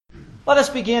Let us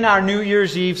begin our New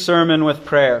Year's Eve sermon with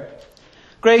prayer.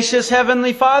 Gracious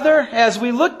Heavenly Father, as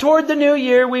we look toward the new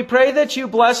year, we pray that you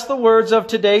bless the words of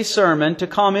today's sermon to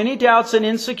calm any doubts and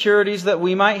insecurities that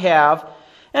we might have,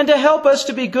 and to help us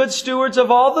to be good stewards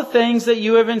of all the things that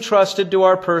you have entrusted to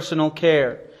our personal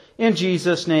care. In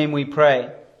Jesus' name we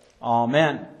pray.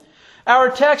 Amen.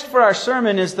 Our text for our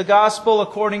sermon is the Gospel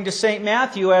according to St.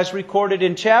 Matthew as recorded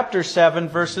in chapter 7,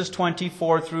 verses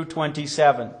 24 through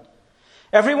 27.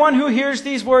 Everyone who hears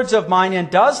these words of mine and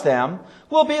does them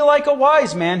will be like a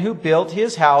wise man who built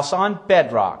his house on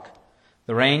bedrock.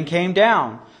 The rain came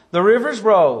down, the rivers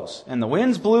rose, and the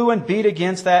winds blew and beat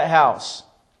against that house.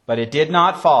 But it did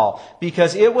not fall,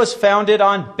 because it was founded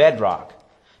on bedrock.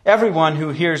 Everyone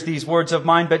who hears these words of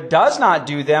mine but does not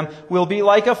do them will be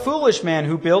like a foolish man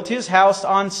who built his house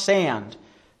on sand.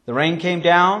 The rain came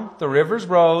down, the rivers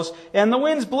rose, and the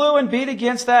winds blew and beat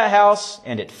against that house,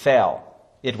 and it fell.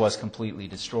 It was completely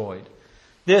destroyed.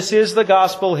 This is the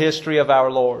gospel history of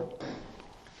our Lord.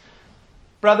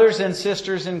 Brothers and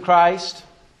sisters in Christ,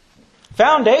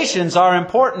 foundations are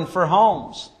important for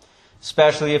homes,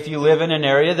 especially if you live in an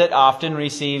area that often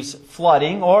receives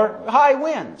flooding or high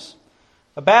winds.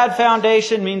 A bad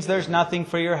foundation means there's nothing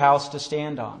for your house to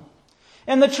stand on.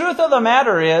 And the truth of the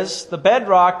matter is, the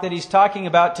bedrock that he's talking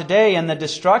about today and the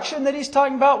destruction that he's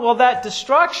talking about, well, that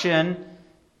destruction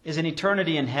is an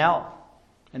eternity in hell.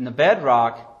 And the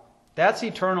bedrock, that's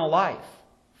eternal life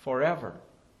forever.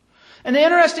 And the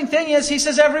interesting thing is, he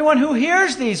says, everyone who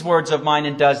hears these words of mine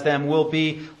and does them will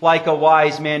be like a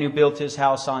wise man who built his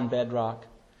house on bedrock.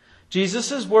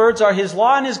 Jesus' words are his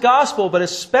law and his gospel, but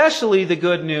especially the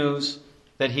good news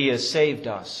that he has saved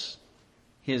us.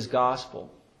 His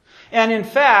gospel. And in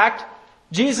fact,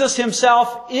 Jesus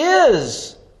himself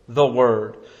is the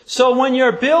Word. So when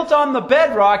you're built on the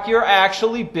bedrock, you're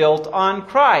actually built on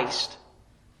Christ.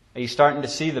 Are you starting to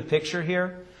see the picture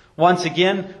here? Once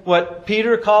again, what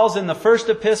Peter calls in the first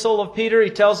epistle of Peter, he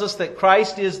tells us that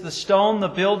Christ is the stone the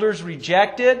builders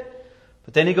rejected.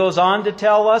 But then he goes on to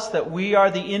tell us that we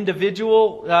are the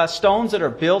individual stones that are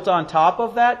built on top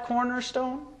of that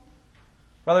cornerstone.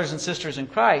 Brothers and sisters in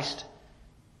Christ,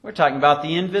 we're talking about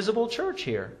the invisible church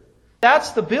here.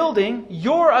 That's the building,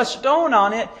 you're a stone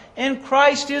on it, and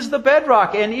Christ is the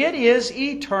bedrock, and it is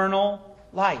eternal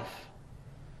life.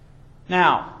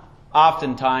 Now,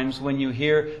 oftentimes, when you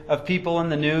hear of people in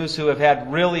the news who have had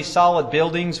really solid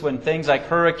buildings, when things like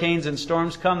hurricanes and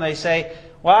storms come, they say,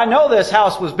 well, I know this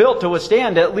house was built to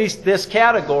withstand at least this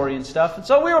category and stuff, and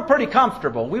so we were pretty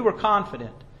comfortable. We were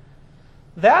confident.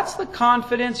 That's the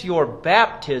confidence your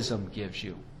baptism gives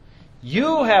you.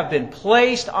 You have been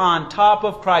placed on top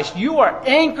of Christ. You are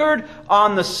anchored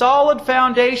on the solid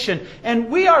foundation, and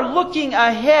we are looking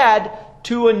ahead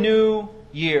to a new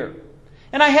year.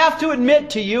 And I have to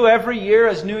admit to you, every year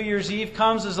as New Year's Eve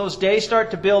comes, as those days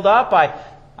start to build up,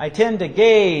 I tend to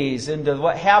gaze into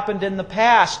what happened in the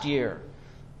past year.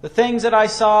 The things that I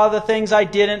saw, the things I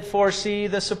didn't foresee,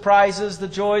 the surprises, the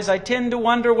joys. I tend to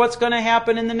wonder what's going to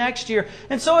happen in the next year.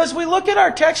 And so as we look at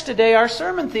our text today, our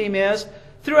sermon theme is,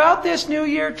 throughout this new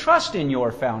year, trust in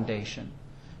your foundation.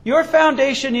 Your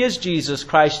foundation is Jesus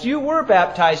Christ. You were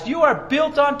baptized. You are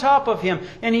built on top of Him.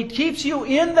 And He keeps you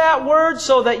in that Word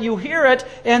so that you hear it.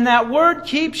 And that Word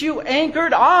keeps you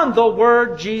anchored on the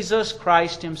Word, Jesus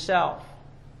Christ Himself.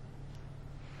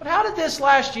 But how did this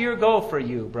last year go for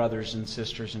you, brothers and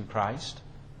sisters in Christ?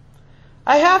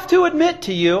 I have to admit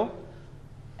to you,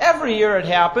 every year it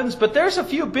happens, but there's a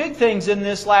few big things in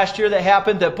this last year that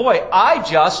happened that, boy, I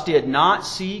just did not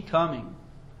see coming.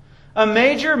 A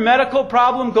major medical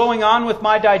problem going on with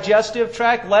my digestive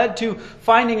tract led to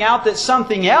finding out that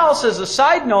something else, as a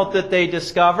side note that they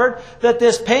discovered, that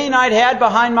this pain I'd had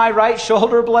behind my right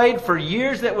shoulder blade for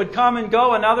years that would come and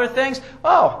go and other things,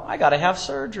 oh, I got to have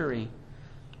surgery.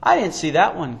 I didn't see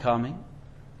that one coming.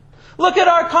 Look at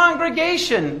our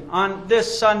congregation on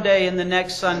this Sunday and the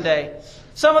next Sunday.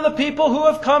 Some of the people who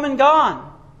have come and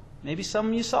gone. Maybe some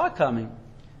of you saw coming.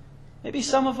 Maybe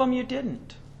some of them you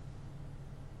didn't.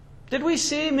 Did we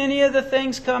see many of the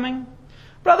things coming?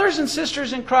 Brothers and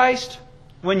sisters in Christ,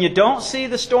 when you don't see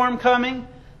the storm coming,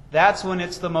 that's when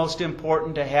it's the most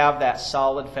important to have that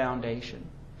solid foundation.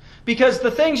 Because the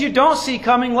things you don't see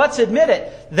coming, let's admit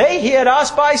it, they hit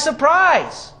us by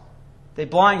surprise. They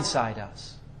blindside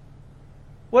us.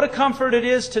 What a comfort it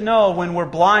is to know when we're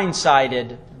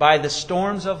blindsided by the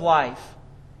storms of life.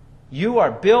 You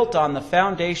are built on the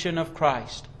foundation of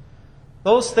Christ.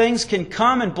 Those things can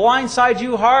come and blindside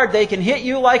you hard. They can hit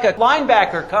you like a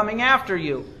linebacker coming after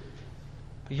you.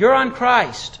 But you're on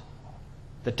Christ.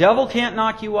 The devil can't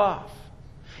knock you off.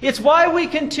 It's why we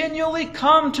continually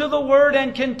come to the Word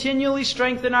and continually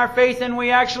strengthen our faith, and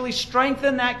we actually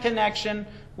strengthen that connection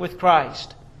with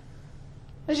Christ.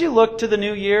 As you look to the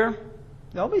new year,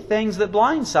 there'll be things that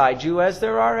blindside you, as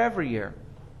there are every year.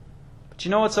 But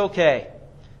you know it's okay,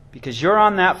 because you're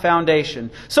on that foundation.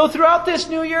 So throughout this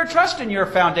new year, trust in your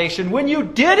foundation. When you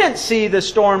didn't see the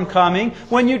storm coming,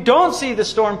 when you don't see the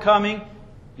storm coming,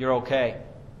 you're okay.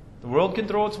 The world can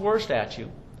throw its worst at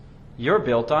you. You're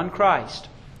built on Christ.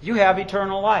 You have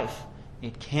eternal life.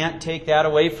 It can't take that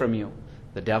away from you.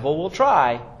 The devil will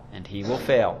try, and he will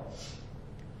fail.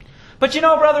 But you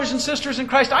know, brothers and sisters in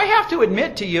Christ, I have to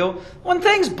admit to you, when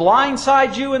things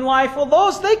blindside you in life,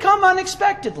 well, they come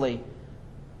unexpectedly.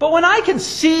 But when I can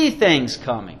see things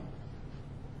coming,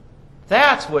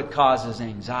 that's what causes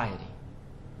anxiety.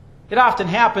 It often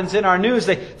happens in our news.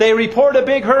 They report a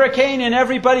big hurricane and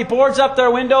everybody boards up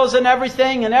their windows and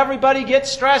everything, and everybody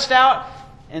gets stressed out,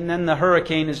 and then the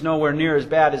hurricane is nowhere near as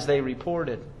bad as they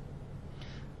reported.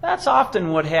 That's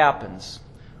often what happens.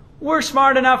 We're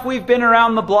smart enough, we've been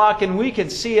around the block, and we can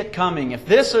see it coming. If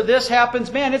this or this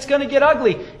happens, man, it's going to get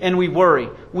ugly. And we worry.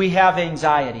 We have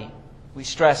anxiety. We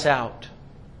stress out.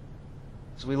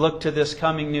 As we look to this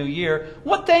coming new year,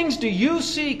 what things do you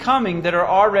see coming that are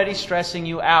already stressing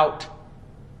you out?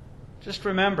 Just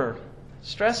remember,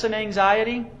 stress and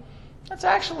anxiety, that's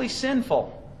actually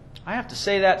sinful. I have to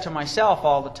say that to myself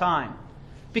all the time,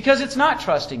 because it's not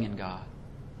trusting in God.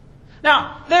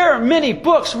 Now, there are many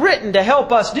books written to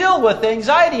help us deal with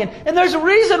anxiety, and there's a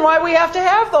reason why we have to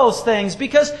have those things,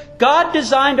 because God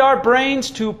designed our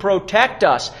brains to protect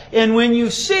us. And when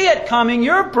you see it coming,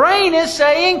 your brain is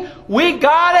saying, we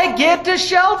gotta get to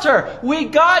shelter. We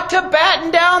got to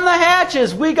batten down the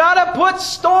hatches. We gotta put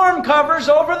storm covers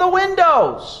over the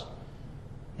windows.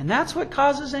 And that's what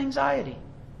causes anxiety.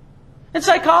 And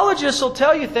psychologists will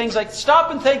tell you things like,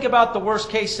 stop and think about the worst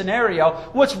case scenario.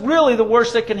 What's really the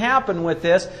worst that can happen with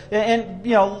this? And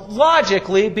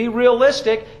logically be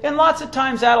realistic. And lots of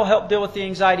times that'll help deal with the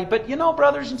anxiety. But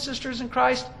brothers and sisters in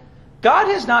Christ, God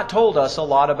has not told us a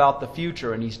lot about the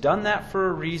future. And He's done that for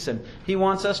a reason. He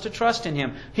wants us to trust in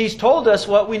Him. He's told us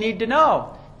what we need to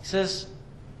know. He says,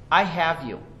 I have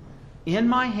you in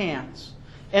my hands.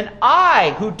 And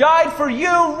I, who died for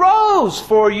you, rose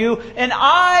for you. And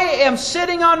I am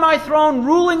sitting on my throne,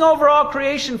 ruling over all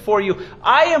creation for you.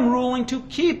 I am ruling to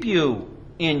keep you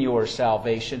in your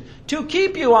salvation, to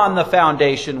keep you on the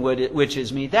foundation which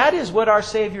is me. That is what our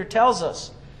Savior tells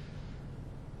us.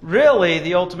 Really,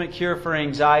 the ultimate cure for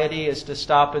anxiety is to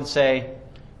stop and say,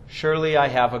 surely I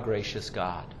have a gracious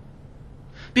God.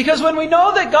 Because when we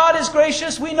know that God is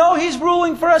gracious, we know He's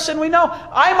ruling for us, and we know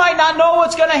I might not know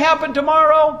what's going to happen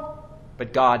tomorrow,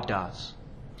 but God does.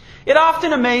 It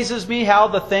often amazes me how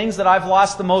the things that I've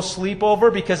lost the most sleep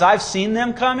over, because I've seen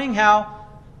them coming, how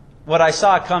what I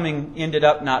saw coming ended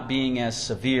up not being as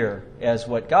severe as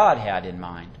what God had in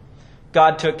mind.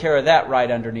 God took care of that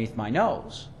right underneath my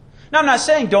nose. Now, I'm not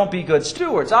saying don't be good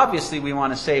stewards. Obviously, we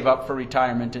want to save up for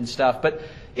retirement and stuff, but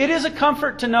it is a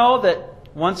comfort to know that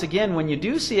once again, when you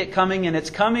do see it coming and it's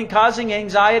coming, causing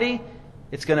anxiety,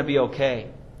 it's going to be okay.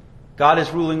 God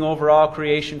is ruling over all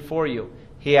creation for you.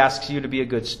 He asks you to be a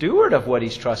good steward of what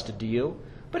He's trusted to you.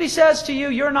 But He says to you,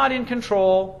 you're not in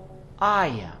control. I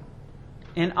am.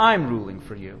 And I'm ruling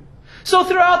for you. So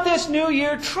throughout this new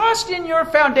year, trust in your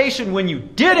foundation when you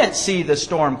didn't see the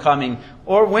storm coming,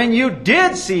 or when you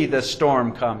did see the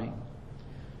storm coming.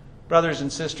 Brothers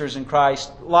and sisters in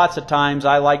Christ, lots of times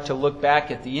I like to look back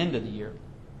at the end of the year.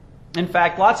 In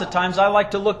fact, lots of times I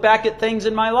like to look back at things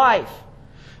in my life.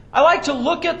 I like to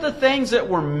look at the things that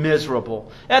were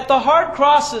miserable, at the hard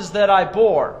crosses that I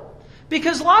bore.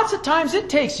 Because lots of times it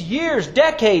takes years,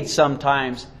 decades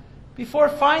sometimes, before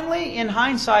finally, in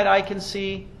hindsight, I can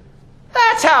see,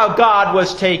 that's how God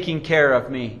was taking care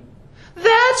of me.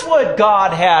 That's what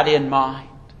God had in mind.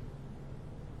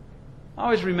 I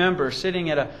always remember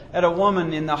sitting at a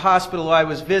woman in the hospital I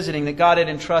was visiting that God had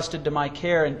entrusted to my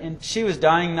care, and she was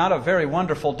dying not a very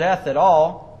wonderful death at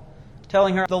all,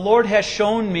 telling her, the Lord has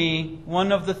shown me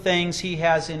one of the things He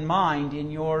has in mind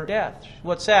in your death.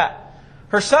 What's that?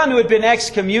 Her son, who had been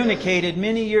excommunicated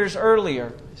many years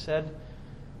earlier, said,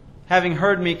 having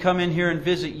heard me come in here and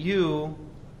visit you,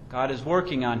 God is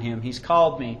working on him. He's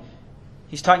called me.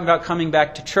 He's talking about coming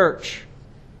back to church.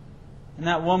 And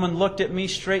that woman looked at me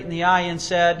straight in the eye and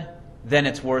said, then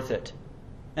it's worth it.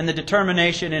 And the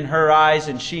determination in her eyes,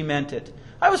 and she meant it.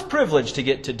 I was privileged to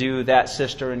get to do that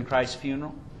sister in Christ's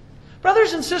funeral.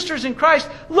 Brothers and sisters in Christ,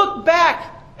 look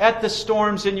back at the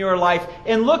storms in your life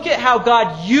and look at how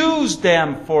God used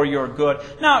them for your good.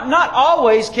 Now, not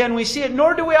always can we see it,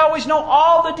 nor do we always know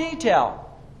all the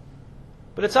detail.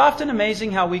 But it's often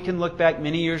amazing how we can look back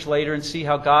many years later and see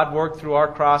how God worked through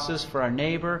our crosses for our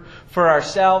neighbor, for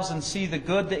ourselves, and see the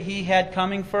good that He had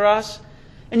coming for us.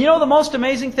 And you know, the most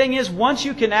amazing thing is, once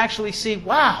you can actually see,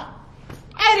 wow,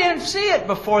 I didn't see it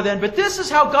before then, but this is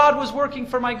how God was working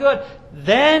for my good,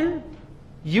 then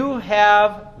you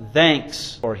have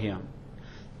thanks for Him.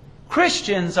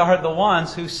 Christians are the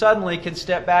ones who suddenly can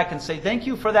step back and say, thank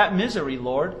you for that misery,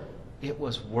 Lord. It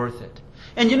was worth it.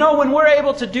 And you know, when we're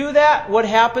able to do that, what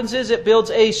happens is it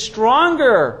builds a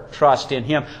stronger trust in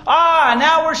Him.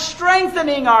 Now we're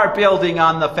strengthening our building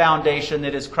on the foundation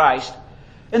that is Christ.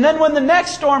 And then when the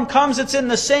next storm comes, it's in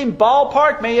the same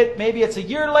ballpark. Maybe it's a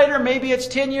year later, maybe it's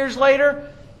 10 years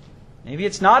later. Maybe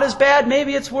it's not as bad,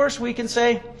 maybe it's worse. We can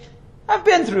say, I've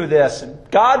been through this, and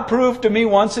God proved to me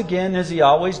once again, as He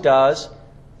always does,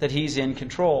 that He's in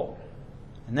control.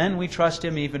 And then we trust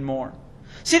Him even more.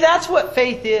 See, that's what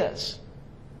faith is.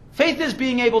 Faith is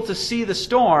being able to see the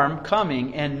storm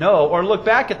coming and know, or look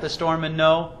back at the storm and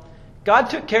know, God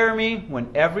took care of me when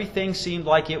everything seemed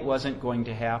like it wasn't going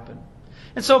to happen.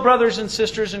 And so, brothers and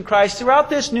sisters in Christ, throughout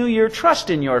this new year, trust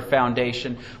in your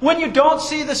foundation. When you don't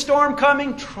see the storm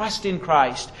coming, trust in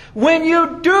Christ. When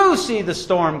you do see the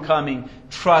storm coming,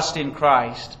 trust in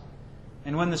Christ.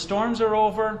 And when the storms are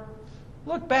over,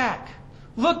 look back.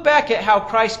 Look back at how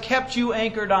Christ kept you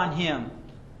anchored on Him.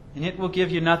 And it will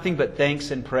give you nothing but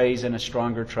thanks and praise and a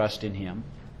stronger trust in Him.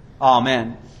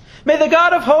 Amen. May the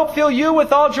God of hope fill you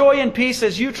with all joy and peace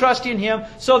as you trust in Him,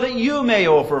 so that you may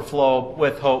overflow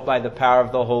with hope by the power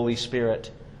of the Holy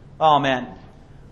Spirit. Amen.